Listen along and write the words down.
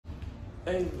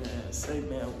Hey man, say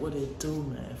man, what it do,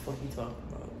 man? Fuck you talking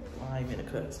about? I ain't in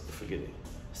the cuts, forget it.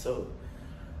 So,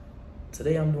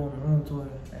 today I'm doing a room tour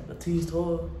at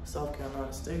Battiste, South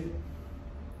Carolina State.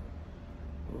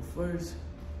 Well, first,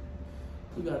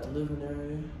 we got the living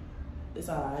area. It's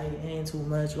alright, ain't too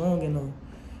much. We don't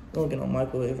get no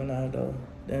microwave every night though.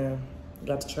 Then, we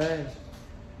got the trash.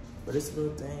 But this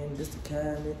little thing, this the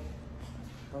cabinet.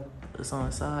 It's on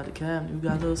the side of the cabinet. We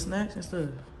got little snacks and stuff.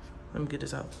 Let me get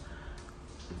this out.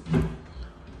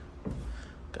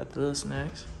 Got the little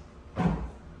snacks. And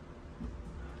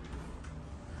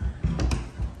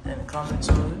the common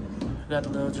toilet. Got the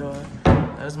little drawer.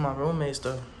 That's my roommate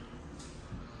stuff.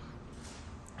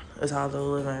 That's our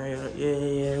little living area.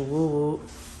 Yeah, woo woo.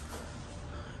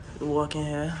 You walk in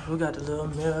here. We got the little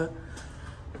mirror.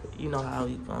 You know how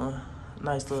we going.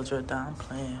 Nice little drip down. I'm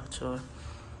playing with y'all.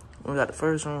 We got the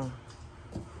first room.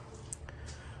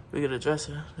 We get a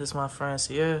dresser. This is my friend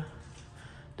Sierra.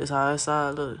 This how her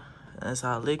side look. That's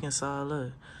how Lincoln's side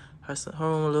look. Her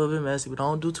room a little bit messy, but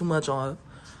don't do too much on her.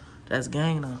 That's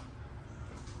gang though.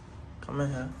 Come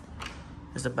in here.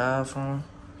 It's the bathroom.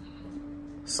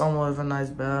 Somewhat of a nice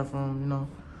bathroom, you know.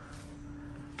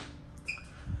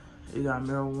 You got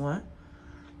mirror one.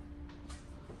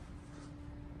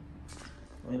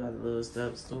 We got a little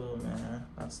step stool, man.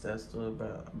 Not step stool,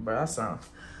 but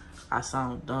I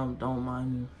sound dumb. Don't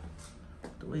mind me.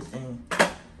 The way thing.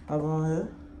 Hop on here.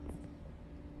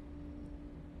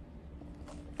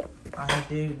 I ain't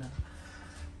digging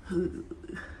now.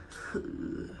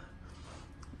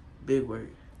 Big work.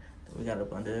 We got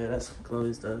up under there. That's some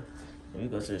clothes stuff. Then we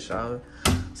go to the shower.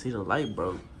 See, the light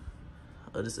broke.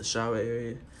 Oh, this is the shower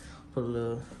area. Put a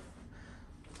little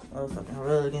motherfucking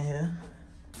rug in here.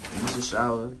 This is the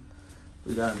shower.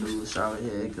 We got a new shower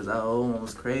head because our old one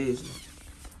was crazy.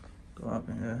 Go up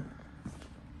in here.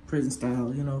 Prison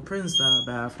style, you know, prison style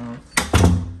bathroom.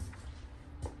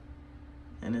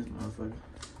 And this motherfucker.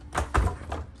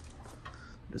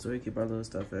 This is where we keep our little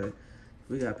stuff at.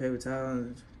 We got paper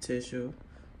towels, tissue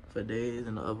for days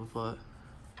in the upper part.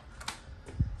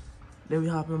 Then we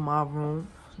hop in my room.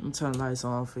 Let me turn the lights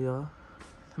on for y'all.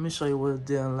 Let me show you what it's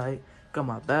dealing like. Got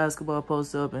my basketball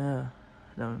poster up in here.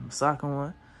 Then my soccer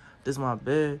one. This is my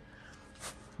bed.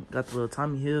 Got the little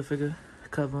Tommy Hilfiger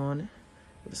cover on it.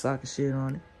 With the soccer shit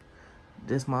on it.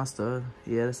 This my stuff.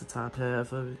 Yeah, that's the top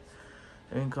half of it.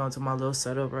 Then come to my little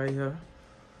setup right here.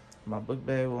 My book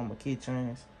bag with my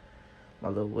keychains. My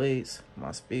little weights.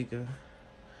 My speaker.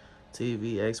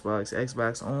 TV,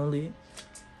 Xbox only.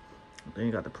 Then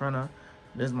you got the printer.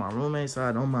 This is my roommate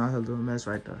side. Don't mind her little mess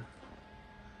right there.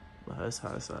 But that's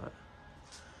her side.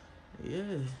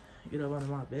 Yeah. Get up under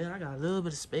my bed. I got a little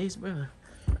bit of space, bro.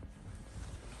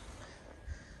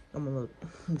 Got my little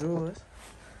drawers.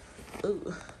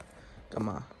 Ooh. Got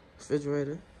my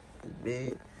refrigerator. This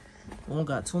bed. We don't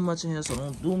got too much in here, so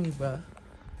don't do me, bro.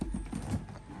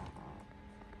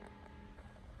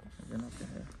 Then up in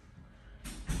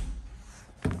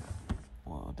here.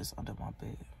 Well, this under my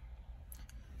bed.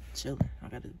 Chilling. I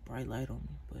got this bright light on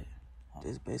me, but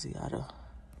this basically got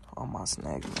all my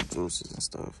snacks and juices and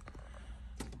stuff.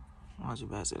 Why'd you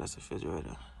say that's the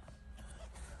refrigerator?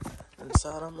 And the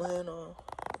side I'm laying on,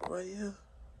 right here.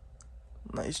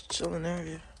 Nice chilling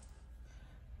area.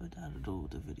 What that to do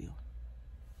with the video?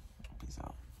 Peace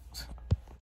out.